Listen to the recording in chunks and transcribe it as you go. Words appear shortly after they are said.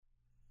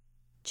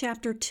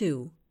Chapter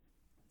 2: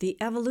 The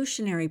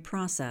Evolutionary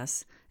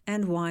Process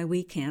and Why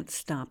We Can't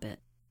Stop It.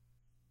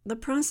 The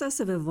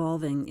process of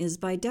evolving is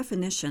by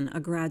definition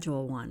a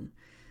gradual one.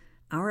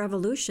 Our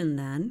evolution,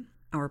 then,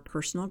 our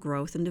personal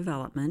growth and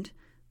development,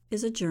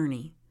 is a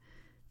journey.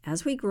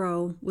 As we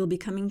grow, we'll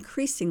become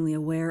increasingly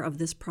aware of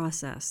this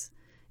process.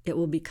 It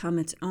will become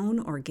its own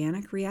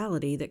organic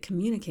reality that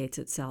communicates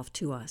itself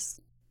to us.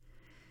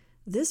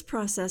 This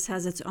process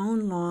has its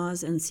own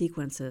laws and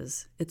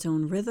sequences, its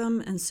own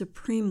rhythm and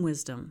supreme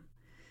wisdom.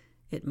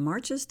 It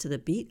marches to the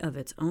beat of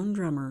its own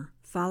drummer,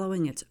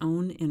 following its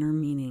own inner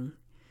meaning.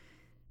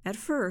 At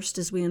first,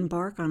 as we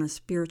embark on a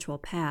spiritual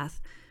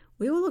path,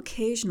 we will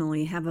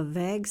occasionally have a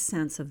vague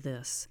sense of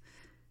this.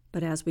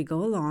 But as we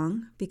go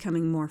along,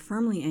 becoming more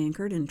firmly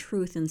anchored in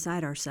truth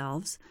inside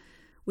ourselves,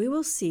 we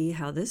will see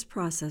how this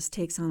process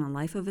takes on a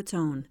life of its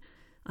own,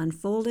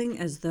 unfolding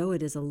as though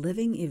it is a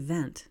living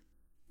event,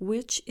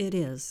 which it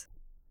is.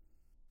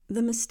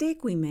 The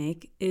mistake we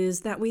make is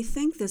that we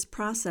think this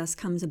process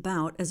comes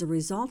about as a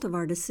result of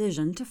our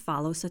decision to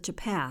follow such a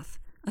path,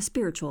 a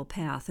spiritual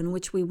path in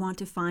which we want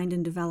to find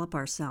and develop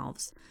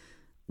ourselves.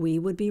 We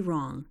would be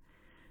wrong.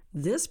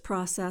 This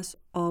process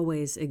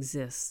always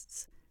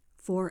exists,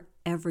 for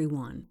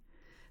everyone.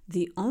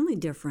 The only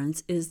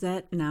difference is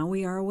that now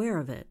we are aware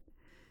of it.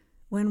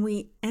 When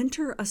we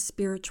enter a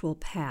spiritual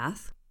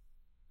path,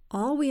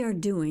 all we are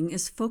doing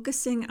is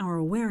focusing our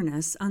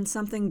awareness on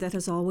something that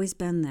has always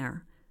been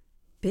there.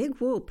 Big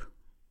whoop.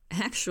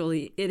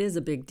 Actually, it is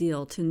a big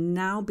deal to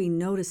now be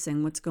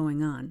noticing what's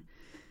going on,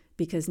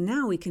 because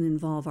now we can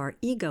involve our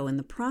ego in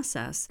the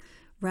process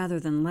rather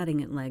than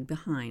letting it lag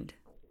behind.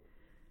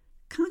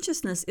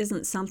 Consciousness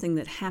isn't something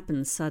that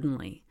happens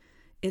suddenly.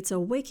 It's a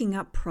waking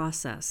up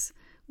process,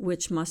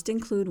 which must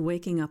include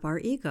waking up our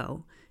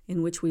ego,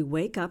 in which we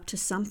wake up to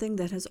something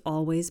that has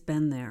always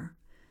been there.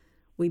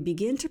 We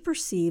begin to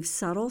perceive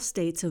subtle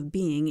states of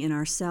being in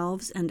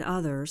ourselves and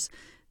others,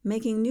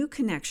 making new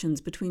connections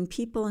between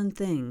people and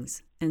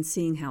things, and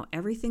seeing how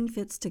everything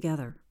fits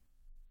together.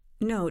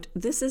 Note,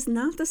 this is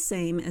not the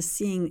same as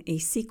seeing a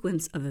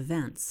sequence of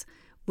events,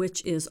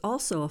 which is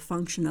also a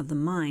function of the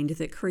mind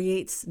that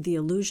creates the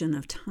illusion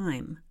of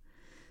time.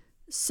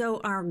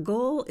 So our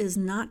goal is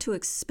not to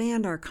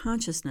expand our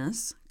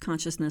consciousness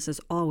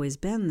has always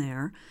been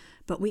there,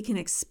 but we can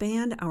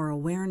expand our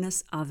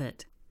awareness of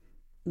it.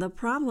 The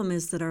problem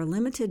is that our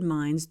limited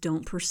minds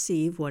don't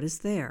perceive what is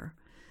there.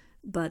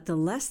 But the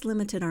less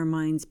limited our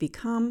minds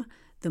become,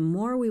 the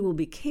more we will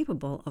be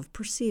capable of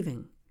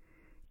perceiving.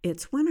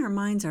 It's when our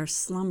minds are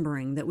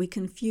slumbering that we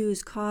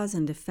confuse cause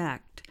and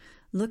effect,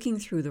 looking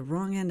through the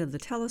wrong end of the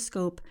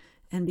telescope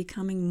and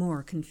becoming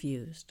more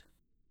confused.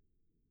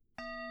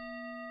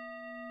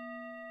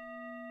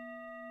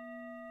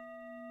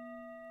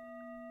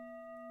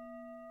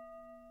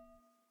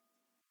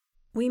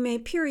 We may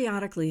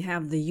periodically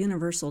have the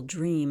universal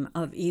dream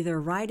of either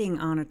riding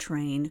on a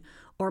train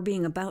or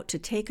being about to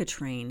take a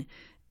train,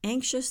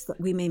 anxious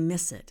that we may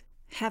miss it,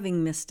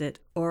 having missed it,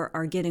 or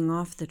are getting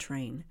off the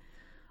train.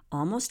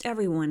 Almost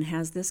everyone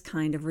has this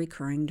kind of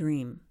recurring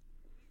dream.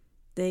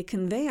 They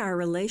convey our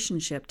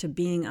relationship to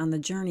being on the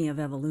journey of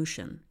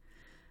evolution.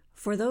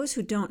 For those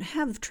who don't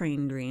have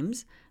train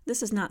dreams,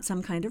 this is not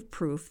some kind of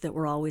proof that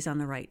we're always on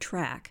the right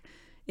track.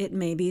 It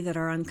may be that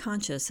our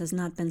unconscious has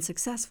not been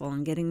successful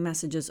in getting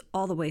messages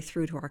all the way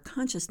through to our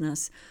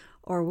consciousness,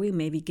 or we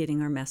may be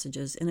getting our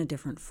messages in a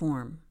different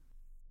form.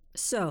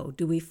 So,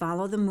 do we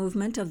follow the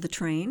movement of the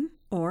train,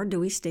 or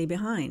do we stay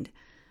behind?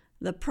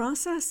 The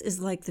process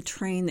is like the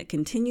train that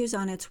continues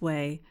on its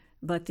way,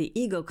 but the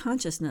ego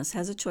consciousness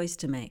has a choice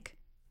to make.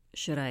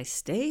 Should I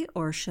stay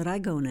or should I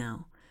go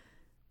now?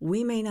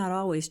 We may not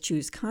always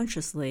choose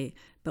consciously,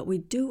 but we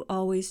do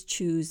always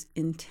choose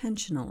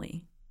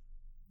intentionally.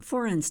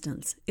 For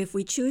instance, if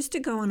we choose to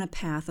go on a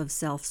path of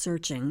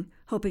self-searching,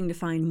 hoping to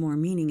find more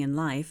meaning in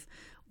life,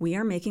 we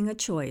are making a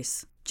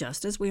choice,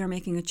 just as we are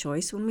making a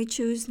choice when we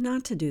choose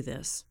not to do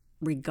this,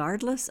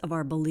 regardless of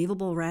our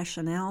believable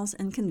rationales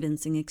and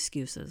convincing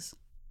excuses.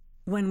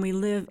 When we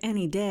live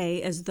any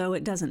day as though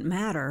it doesn't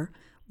matter,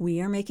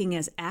 we are making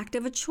as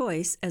active a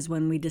choice as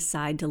when we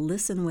decide to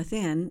listen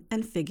within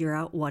and figure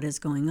out what is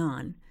going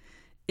on.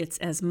 It's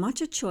as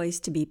much a choice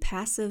to be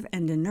passive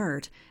and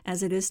inert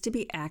as it is to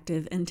be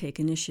active and take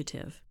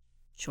initiative.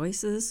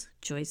 Choices,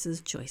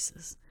 choices,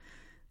 choices.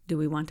 Do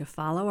we want to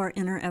follow our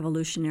inner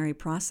evolutionary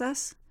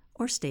process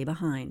or stay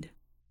behind?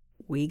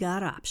 We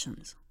got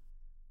options.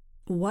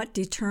 What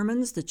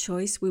determines the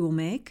choice we will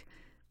make?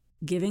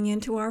 Giving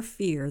into our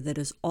fear that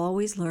is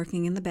always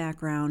lurking in the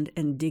background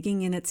and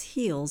digging in its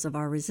heels of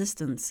our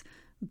resistance,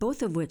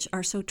 both of which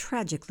are so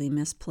tragically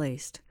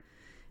misplaced.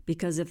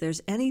 Because if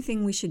there's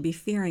anything we should be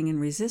fearing and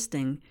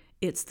resisting,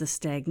 it's the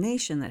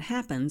stagnation that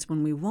happens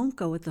when we won't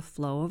go with the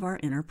flow of our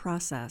inner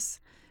process,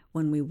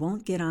 when we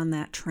won't get on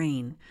that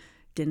train,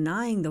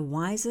 denying the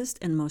wisest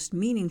and most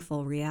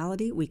meaningful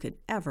reality we could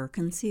ever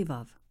conceive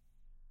of.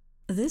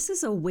 This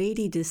is a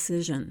weighty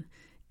decision.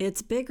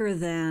 It's bigger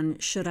than,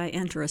 should I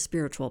enter a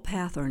spiritual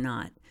path or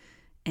not?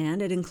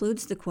 And it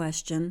includes the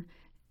question,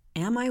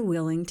 am I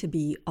willing to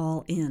be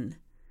all in?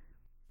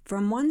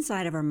 From one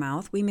side of our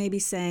mouth, we may be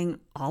saying,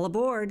 "All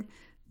aboard,"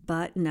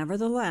 but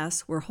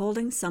nevertheless, we're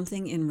holding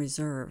something in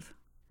reserve.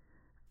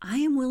 I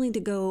am willing to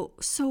go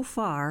so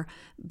far,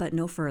 but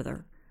no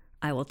further.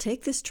 I will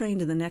take this train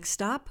to the next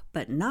stop,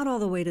 but not all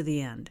the way to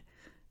the end.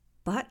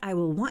 But I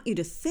will want you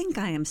to think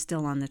I am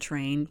still on the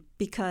train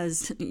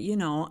because,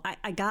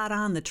 I got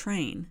on the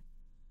train.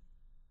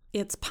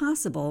 It's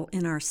possible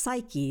in our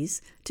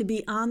psyches to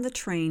be on the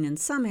train in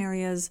some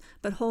areas,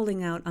 but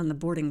holding out on the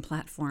boarding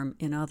platform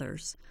in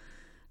others.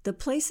 The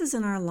places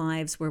in our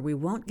lives where we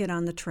won't get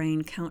on the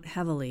train count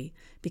heavily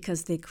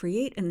because they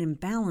create an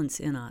imbalance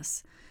in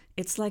us.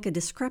 It's like a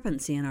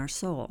discrepancy in our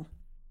soul.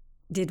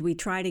 Did we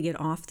try to get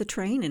off the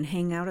train and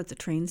hang out at the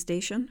train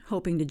station,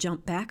 hoping to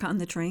jump back on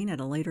the train at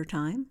a later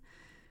time?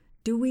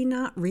 Do we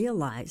not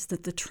realize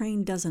that the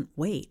train doesn't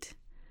wait?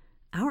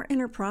 Our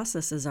inner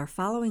processes are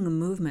following a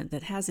movement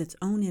that has its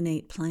own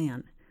innate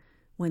plan.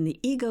 When the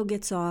ego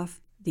gets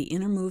off, the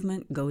inner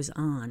movement goes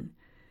on.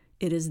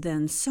 It is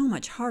then so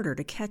much harder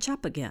to catch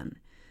up again.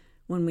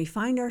 When we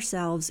find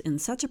ourselves in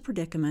such a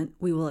predicament,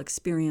 we will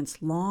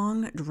experience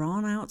long,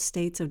 drawn-out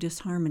states of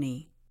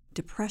disharmony,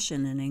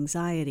 depression and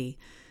anxiety,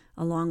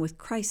 along with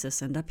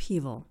crisis and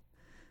upheaval.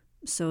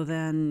 So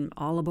then,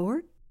 all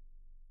aboard?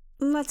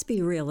 Let's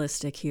be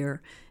realistic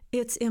here.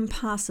 It's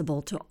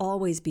impossible to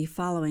always be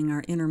following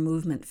our inner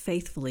movement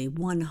faithfully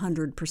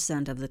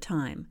 100% of the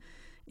time.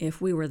 If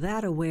we were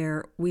that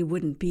aware, we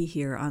wouldn't be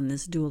here on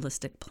this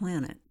dualistic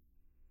planet.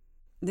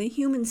 The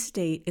human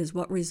state is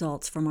what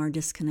results from our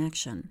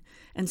disconnection,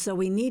 and so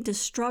we need to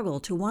struggle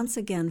to once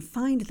again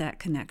find that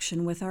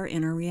connection with our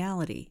inner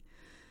reality.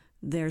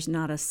 There's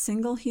not a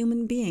single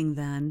human being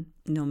then,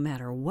 no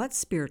matter what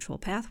spiritual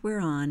path we're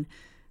on,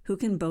 who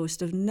can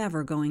boast of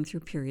never going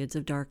through periods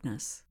of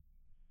darkness.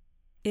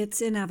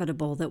 It's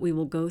inevitable that we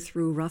will go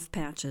through rough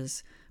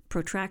patches,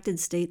 protracted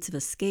states of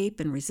escape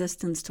and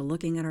resistance to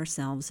looking at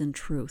ourselves in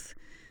truth.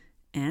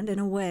 And in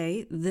a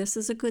way, this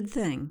is a good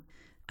thing.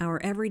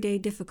 Our everyday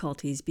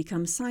difficulties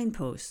become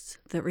signposts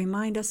that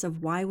remind us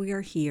of why we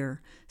are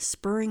here,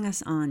 spurring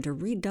us on to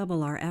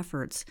redouble our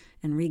efforts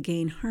and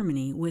regain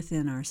harmony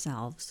within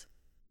ourselves.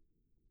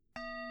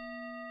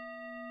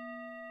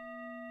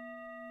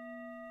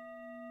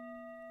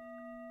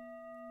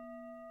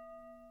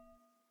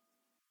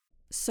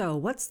 So,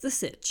 what's the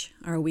sitch?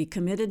 Are we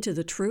committed to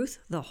the truth,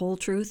 the whole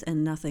truth,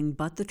 and nothing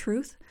but the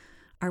truth?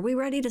 Are we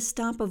ready to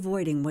stop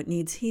avoiding what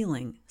needs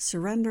healing,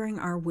 surrendering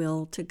our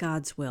will to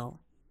God's will?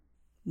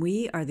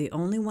 We are the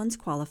only ones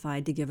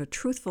qualified to give a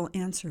truthful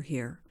answer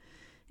here.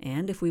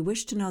 And if we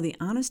wish to know the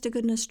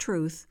honest-to-goodness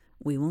truth,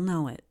 we will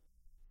know it.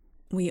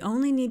 We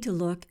only need to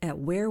look at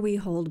where we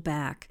hold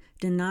back,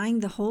 denying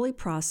the holy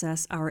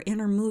process, our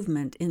inner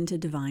movement into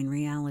divine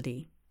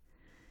reality.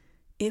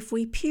 If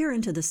we peer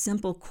into the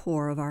simple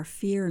core of our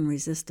fear and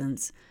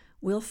resistance,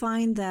 we'll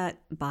find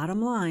that,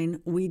 bottom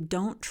line, we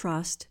don't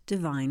trust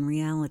divine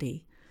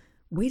reality.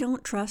 We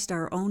don't trust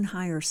our own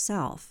higher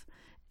self,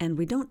 and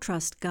we don't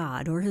trust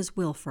God or His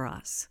will for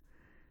us.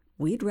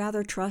 We'd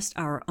rather trust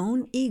our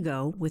own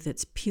ego with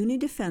its puny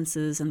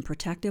defenses and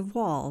protective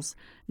walls,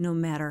 no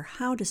matter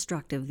how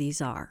destructive these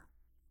are.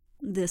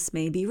 This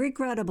may be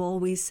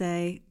regrettable, we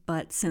say,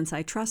 but since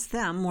I trust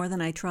them more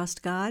than I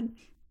trust God,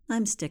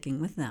 I'm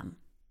sticking with them.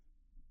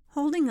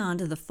 Holding on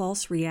to the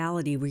false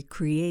reality we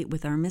create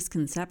with our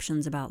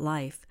misconceptions about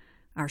life,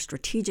 our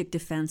strategic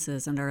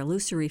defenses, and our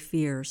illusory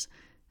fears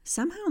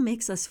somehow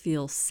makes us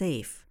feel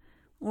safe,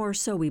 or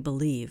so we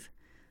believe.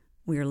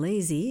 We're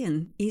lazy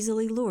and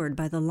easily lured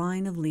by the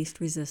line of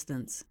least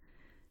resistance.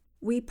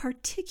 We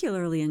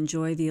particularly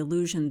enjoy the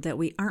illusion that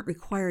we aren't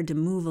required to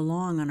move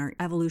along on our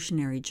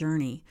evolutionary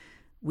journey.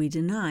 We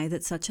deny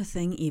that such a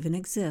thing even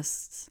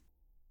exists.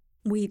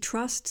 We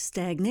trust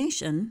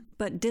stagnation,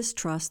 but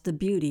distrust the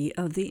beauty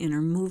of the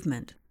inner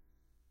movement.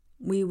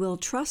 We will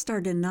trust our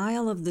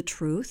denial of the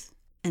truth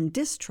and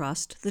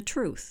distrust the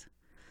truth.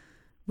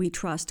 We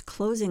trust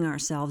closing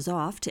ourselves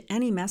off to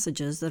any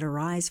messages that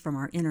arise from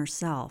our inner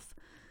self.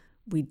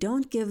 We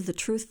don't give the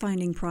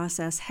truth-finding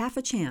process half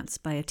a chance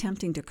by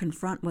attempting to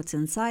confront what's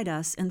inside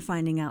us and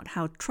finding out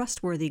how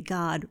trustworthy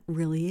God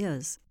really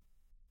is.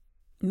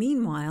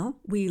 Meanwhile,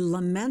 we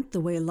lament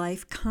the way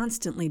life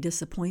constantly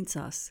disappoints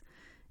us.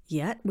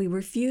 Yet we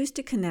refuse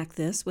to connect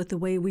this with the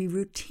way we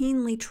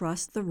routinely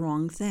trust the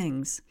wrong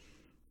things.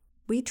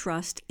 We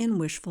trust in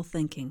wishful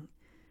thinking.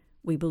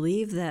 We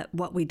believe that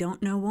what we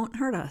don't know won't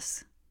hurt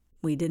us.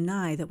 We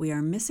deny that we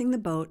are missing the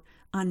boat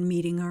on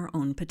meeting our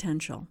own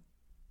potential.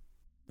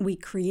 We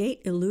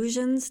create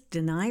illusions,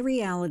 deny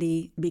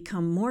reality,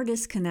 become more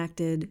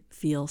disconnected,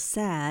 feel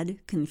sad,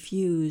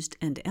 confused,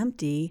 and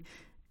empty,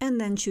 and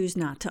then choose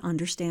not to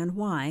understand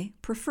why,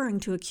 preferring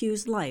to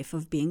accuse life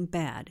of being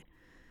bad.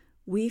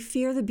 We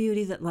fear the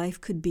beauty that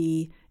life could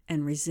be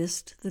and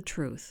resist the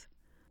truth.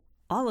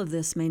 All of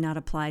this may not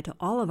apply to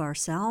all of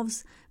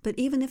ourselves, but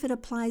even if it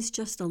applies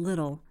just a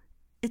little,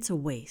 it's a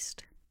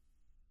waste.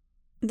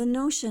 The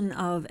notion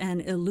of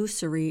an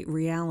illusory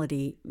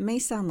reality may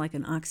sound like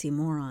an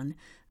oxymoron,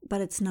 but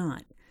it's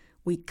not.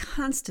 We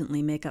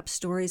constantly make up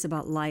stories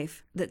about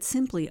life that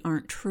simply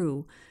aren't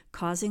true,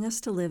 causing us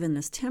to live in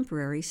this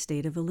temporary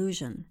state of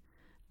illusion.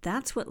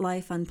 That's what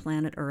life on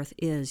planet Earth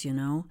is, you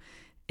know.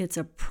 It's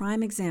a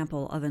prime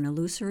example of an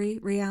illusory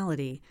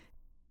reality,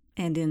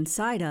 and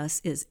inside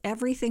us is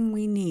everything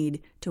we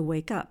need to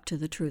wake up to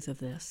the truth of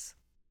this.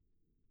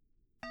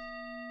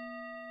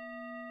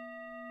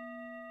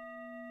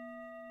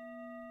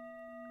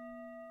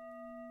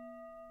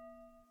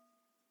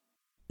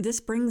 This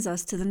brings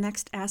us to the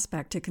next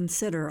aspect to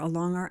consider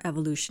along our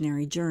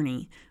evolutionary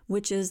journey,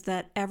 which is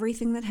that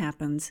everything that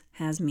happens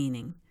has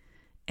meaning.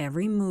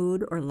 Every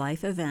mood or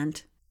life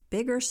event,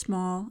 big or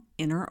small,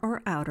 inner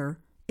or outer,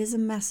 is a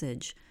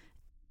message,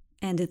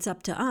 and it's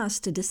up to us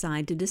to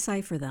decide to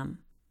decipher them.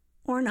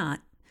 Or not.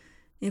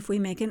 If we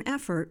make an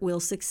effort, we'll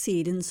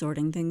succeed in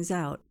sorting things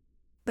out.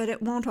 But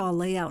it won't all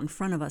lay out in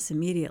front of us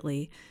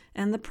immediately,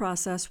 and the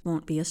process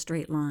won't be a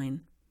straight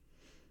line.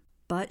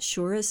 But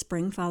sure as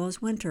spring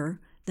follows winter,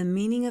 the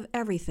meaning of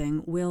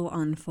everything will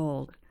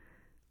unfold.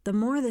 The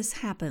more this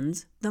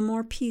happens, the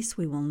more peace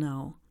we will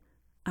know.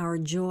 Our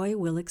joy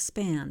will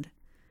expand.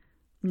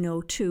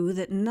 Know, too,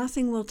 that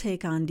nothing will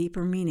take on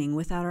deeper meaning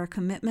without our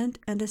commitment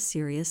and a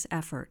serious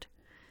effort.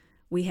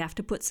 We have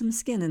to put some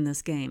skin in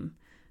this game.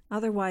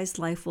 Otherwise,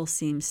 life will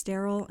seem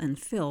sterile and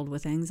filled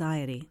with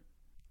anxiety.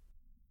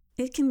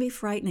 It can be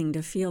frightening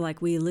to feel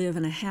like we live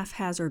in a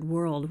haphazard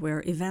world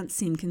where events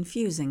seem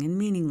confusing and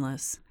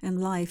meaningless,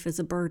 and life is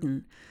a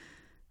burden.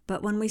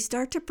 But when we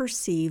start to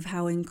perceive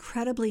how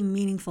incredibly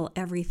meaningful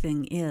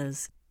everything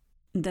is,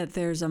 that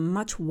there's a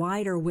much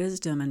wider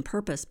wisdom and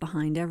purpose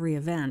behind every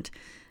event,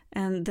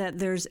 and that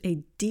there's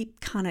a deep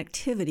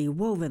connectivity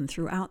woven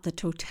throughout the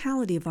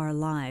totality of our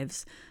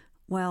lives,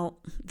 well,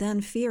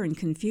 then fear and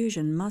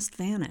confusion must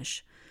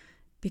vanish,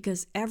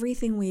 because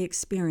everything we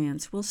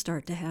experience will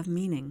start to have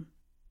meaning.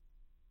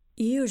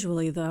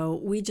 Usually, though,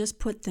 we just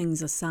put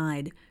things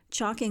aside,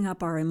 chalking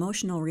up our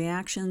emotional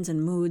reactions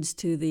and moods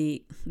to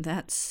the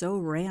 "that's so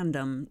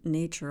random"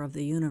 nature of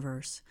the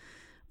universe.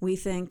 We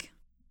think,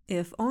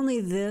 if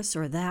only this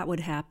or that would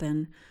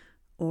happen,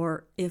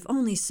 or if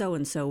only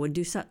so-and-so would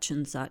do such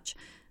and such,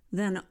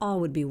 then all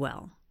would be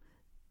well.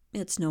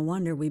 It's no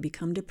wonder we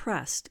become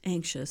depressed,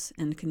 anxious,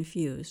 and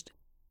confused.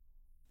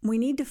 We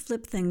need to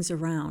flip things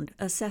around,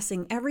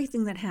 assessing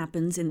everything that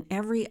happens in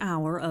every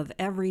hour of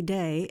every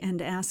day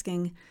and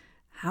asking,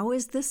 how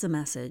is this a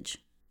message?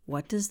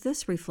 What does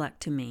this reflect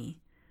to me?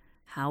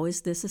 How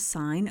is this a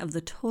sign of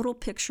the total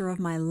picture of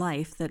my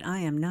life that I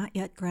am not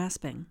yet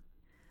grasping?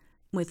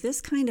 With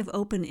this kind of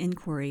open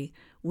inquiry,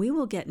 we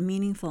will get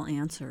meaningful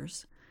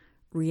answers.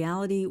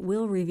 Reality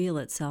will reveal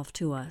itself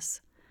to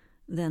us.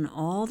 Then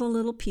all the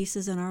little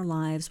pieces in our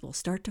lives will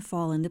start to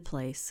fall into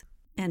place,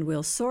 and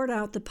we'll sort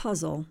out the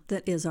puzzle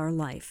that is our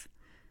life.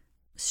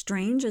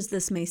 Strange as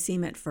this may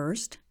seem at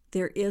first,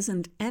 there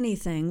isn't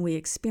anything we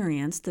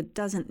experience that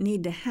doesn't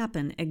need to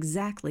happen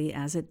exactly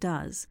as it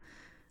does.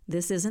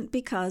 This isn't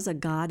because a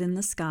God in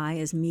the sky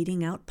is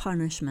meting out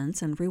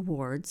punishments and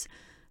rewards.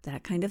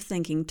 That kind of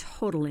thinking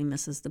totally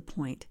misses the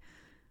point.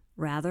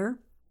 Rather,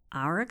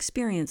 our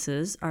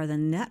experiences are the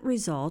net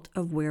result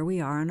of where we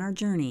are on our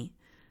journey.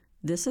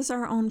 This is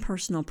our own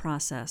personal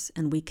process,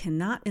 and we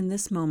cannot in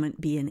this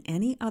moment be in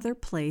any other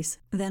place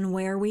than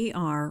where we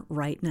are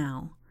right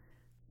now.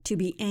 To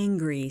be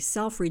angry,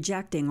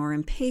 self-rejecting, or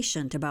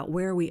impatient about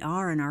where we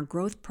are in our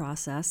growth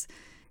process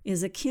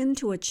is akin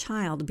to a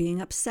child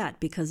being upset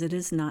because it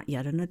is not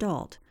yet an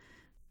adult.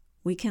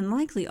 We can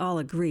likely all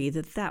agree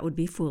that that would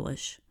be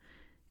foolish.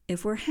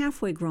 If we're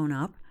halfway grown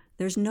up,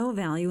 there's no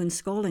value in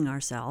scolding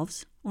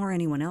ourselves, or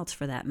anyone else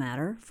for that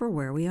matter, for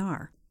where we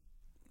are.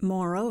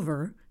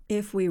 Moreover,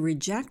 if we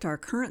reject our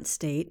current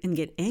state and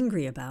get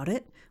angry about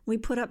it, we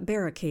put up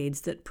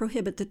barricades that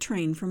prohibit the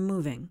train from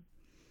moving.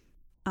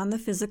 On the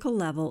physical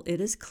level, it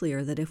is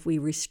clear that if we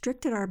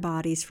restricted our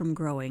bodies from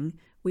growing,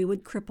 we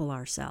would cripple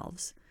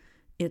ourselves.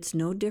 It's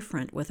no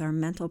different with our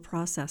mental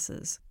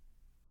processes.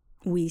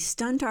 We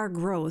stunt our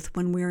growth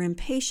when we're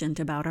impatient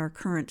about our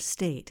current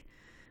state.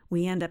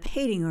 We end up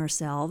hating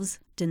ourselves,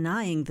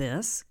 denying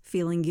this,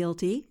 feeling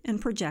guilty,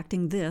 and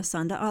projecting this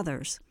onto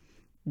others.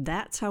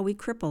 That's how we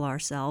cripple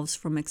ourselves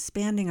from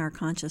expanding our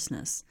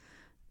consciousness.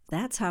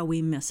 That's how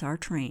we miss our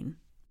train.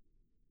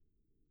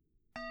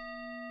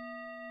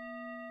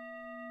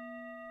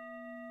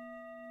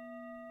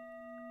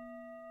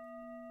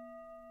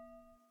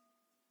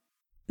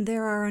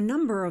 There are a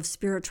number of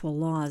spiritual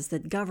laws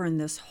that govern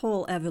this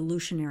whole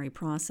evolutionary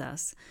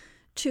process.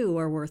 Two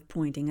are worth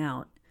pointing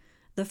out.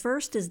 The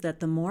first is that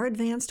the more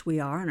advanced we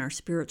are in our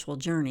spiritual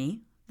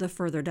journey, the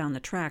further down the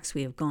tracks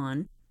we have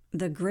gone,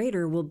 the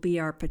greater will be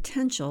our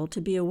potential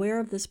to be aware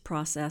of this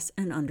process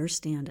and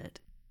understand it.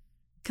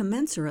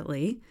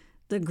 Commensurately,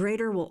 the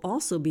greater will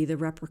also be the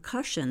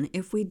repercussion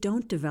if we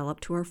don't develop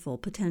to our full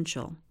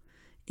potential.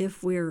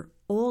 If we're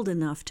old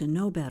enough to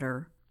know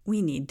better,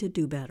 we need to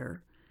do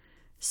better.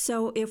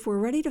 So if we're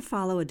ready to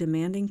follow a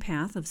demanding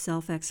path of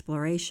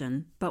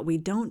self-exploration, but we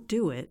don't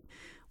do it,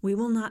 we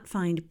will not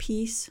find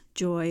peace,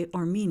 joy,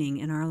 or meaning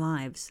in our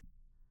lives.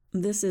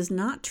 This is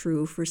not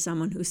true for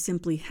someone who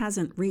simply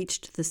hasn't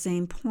reached the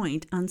same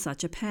point on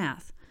such a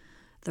path.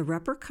 The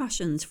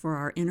repercussions for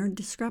our inner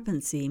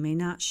discrepancy may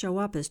not show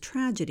up as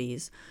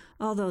tragedies,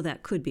 although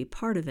that could be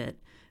part of it,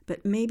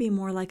 but may be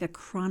more like a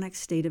chronic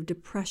state of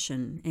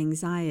depression,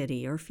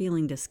 anxiety, or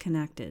feeling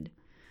disconnected.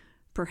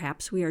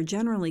 Perhaps we are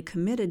generally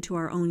committed to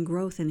our own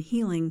growth and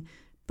healing,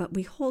 but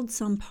we hold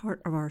some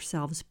part of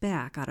ourselves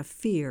back out of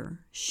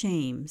fear,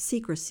 shame,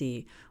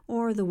 secrecy,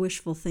 or the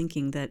wishful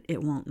thinking that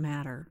it won't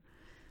matter.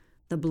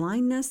 The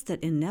blindness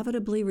that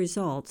inevitably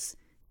results,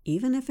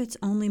 even if it's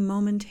only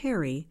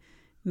momentary,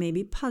 may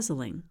be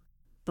puzzling,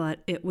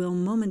 but it will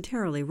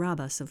momentarily rob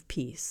us of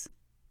peace.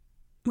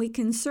 We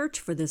can search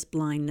for this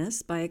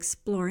blindness by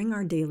exploring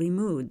our daily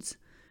moods.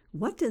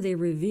 What do they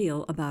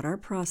reveal about our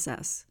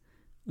process?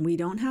 We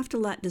don't have to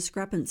let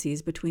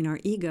discrepancies between our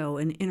ego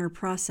and inner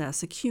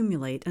process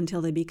accumulate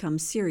until they become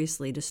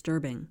seriously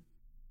disturbing.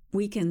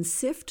 We can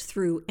sift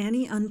through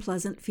any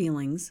unpleasant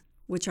feelings,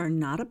 which are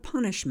not a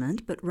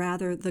punishment, but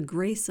rather the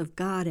grace of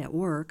God at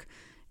work,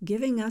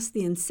 giving us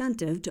the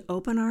incentive to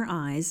open our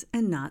eyes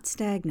and not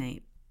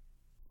stagnate.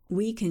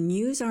 We can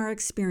use our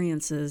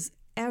experiences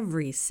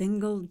every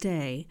single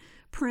day,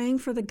 praying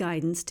for the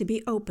guidance to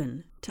be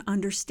open, to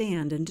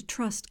understand, and to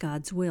trust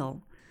God's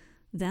will.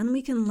 Then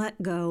we can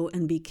let go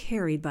and be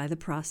carried by the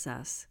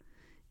process.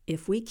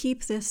 If we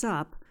keep this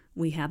up,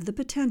 we have the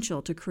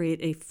potential to create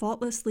a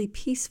faultlessly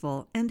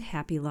peaceful and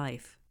happy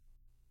life.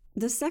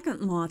 The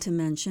second law to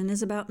mention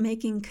is about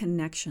making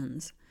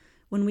connections.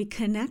 When we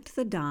connect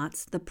the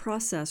dots, the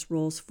process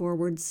rolls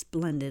forward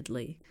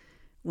splendidly.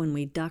 When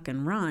we duck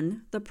and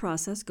run, the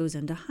process goes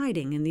into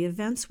hiding, and the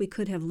events we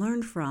could have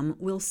learned from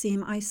will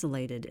seem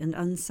isolated and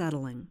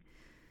unsettling.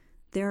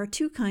 There are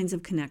two kinds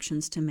of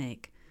connections to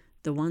make: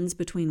 the ones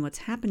between what's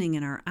happening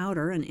in our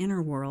outer and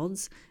inner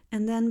worlds,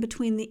 and then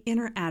between the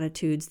inner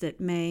attitudes that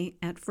may,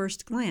 at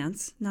first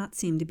glance, not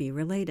seem to be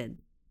related.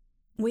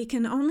 We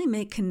can only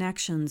make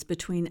connections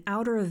between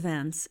outer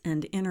events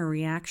and inner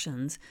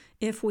reactions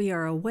if we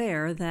are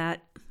aware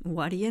that,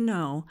 what do you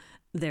know,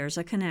 there's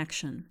a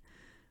connection.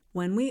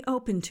 When we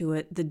open to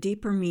it, the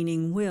deeper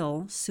meaning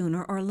will,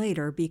 sooner or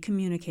later, be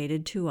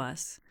communicated to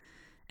us.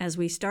 As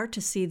we start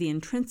to see the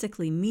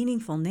intrinsically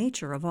meaningful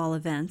nature of all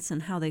events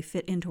and how they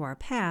fit into our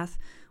path,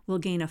 we'll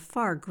gain a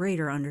far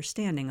greater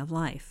understanding of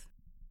life.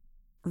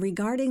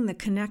 Regarding the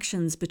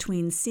connections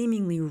between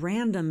seemingly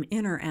random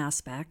inner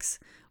aspects,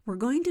 we're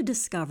going to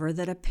discover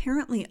that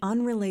apparently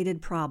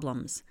unrelated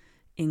problems,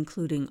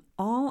 including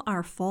all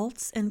our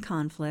faults and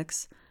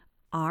conflicts,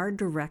 are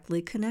directly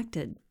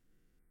connected.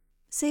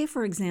 Say,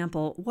 for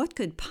example, what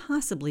could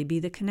possibly be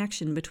the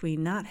connection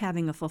between not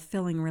having a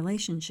fulfilling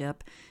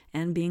relationship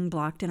and being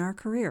blocked in our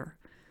career?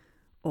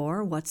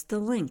 Or what's the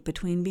link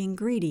between being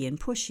greedy and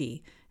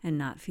pushy and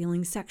not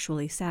feeling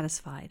sexually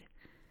satisfied?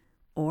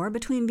 Or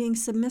between being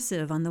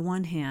submissive on the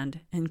one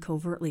hand and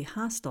covertly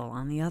hostile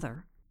on the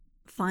other?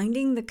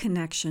 Finding the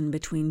connection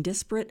between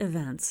disparate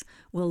events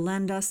will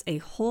lend us a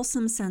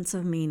wholesome sense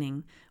of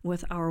meaning,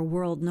 with our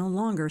world no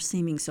longer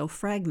seeming so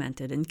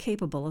fragmented and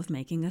capable of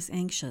making us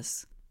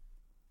anxious.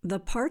 The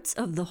parts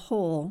of the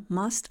whole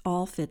must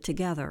all fit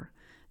together.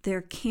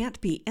 There can't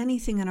be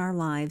anything in our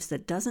lives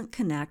that doesn't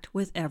connect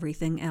with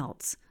everything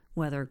else,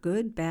 whether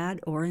good, bad,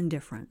 or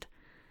indifferent.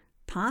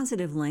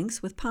 Positive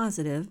links with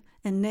positive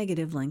and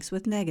negative links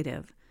with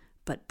negative,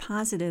 but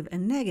positive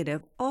and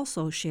negative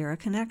also share a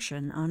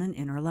connection on an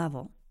inner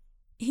level.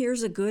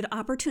 Here's a good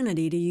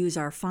opportunity to use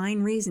our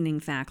fine reasoning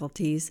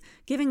faculties,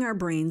 giving our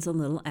brains a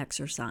little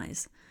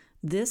exercise.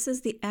 This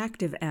is the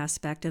active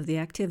aspect of the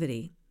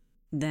activity.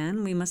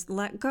 Then we must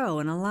let go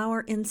and allow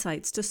our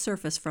insights to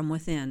surface from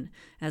within,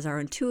 as our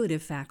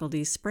intuitive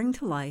faculties spring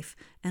to life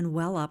and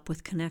well up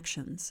with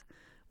connections.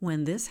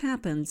 When this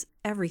happens,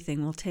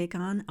 everything will take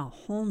on a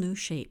whole new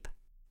shape.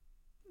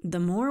 The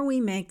more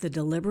we make the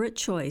deliberate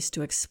choice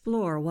to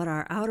explore what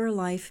our outer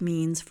life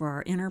means for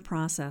our inner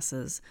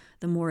processes,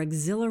 the more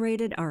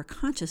exhilarated our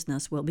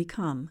consciousness will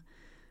become.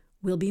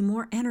 We'll be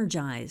more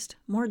energized,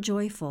 more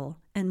joyful,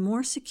 and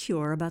more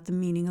secure about the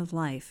meaning of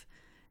life.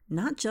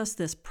 Not just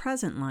this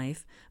present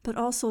life, but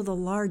also the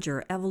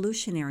larger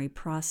evolutionary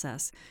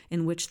process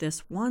in which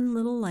this one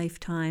little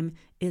lifetime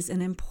is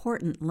an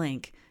important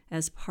link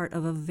as part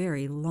of a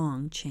very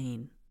long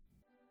chain.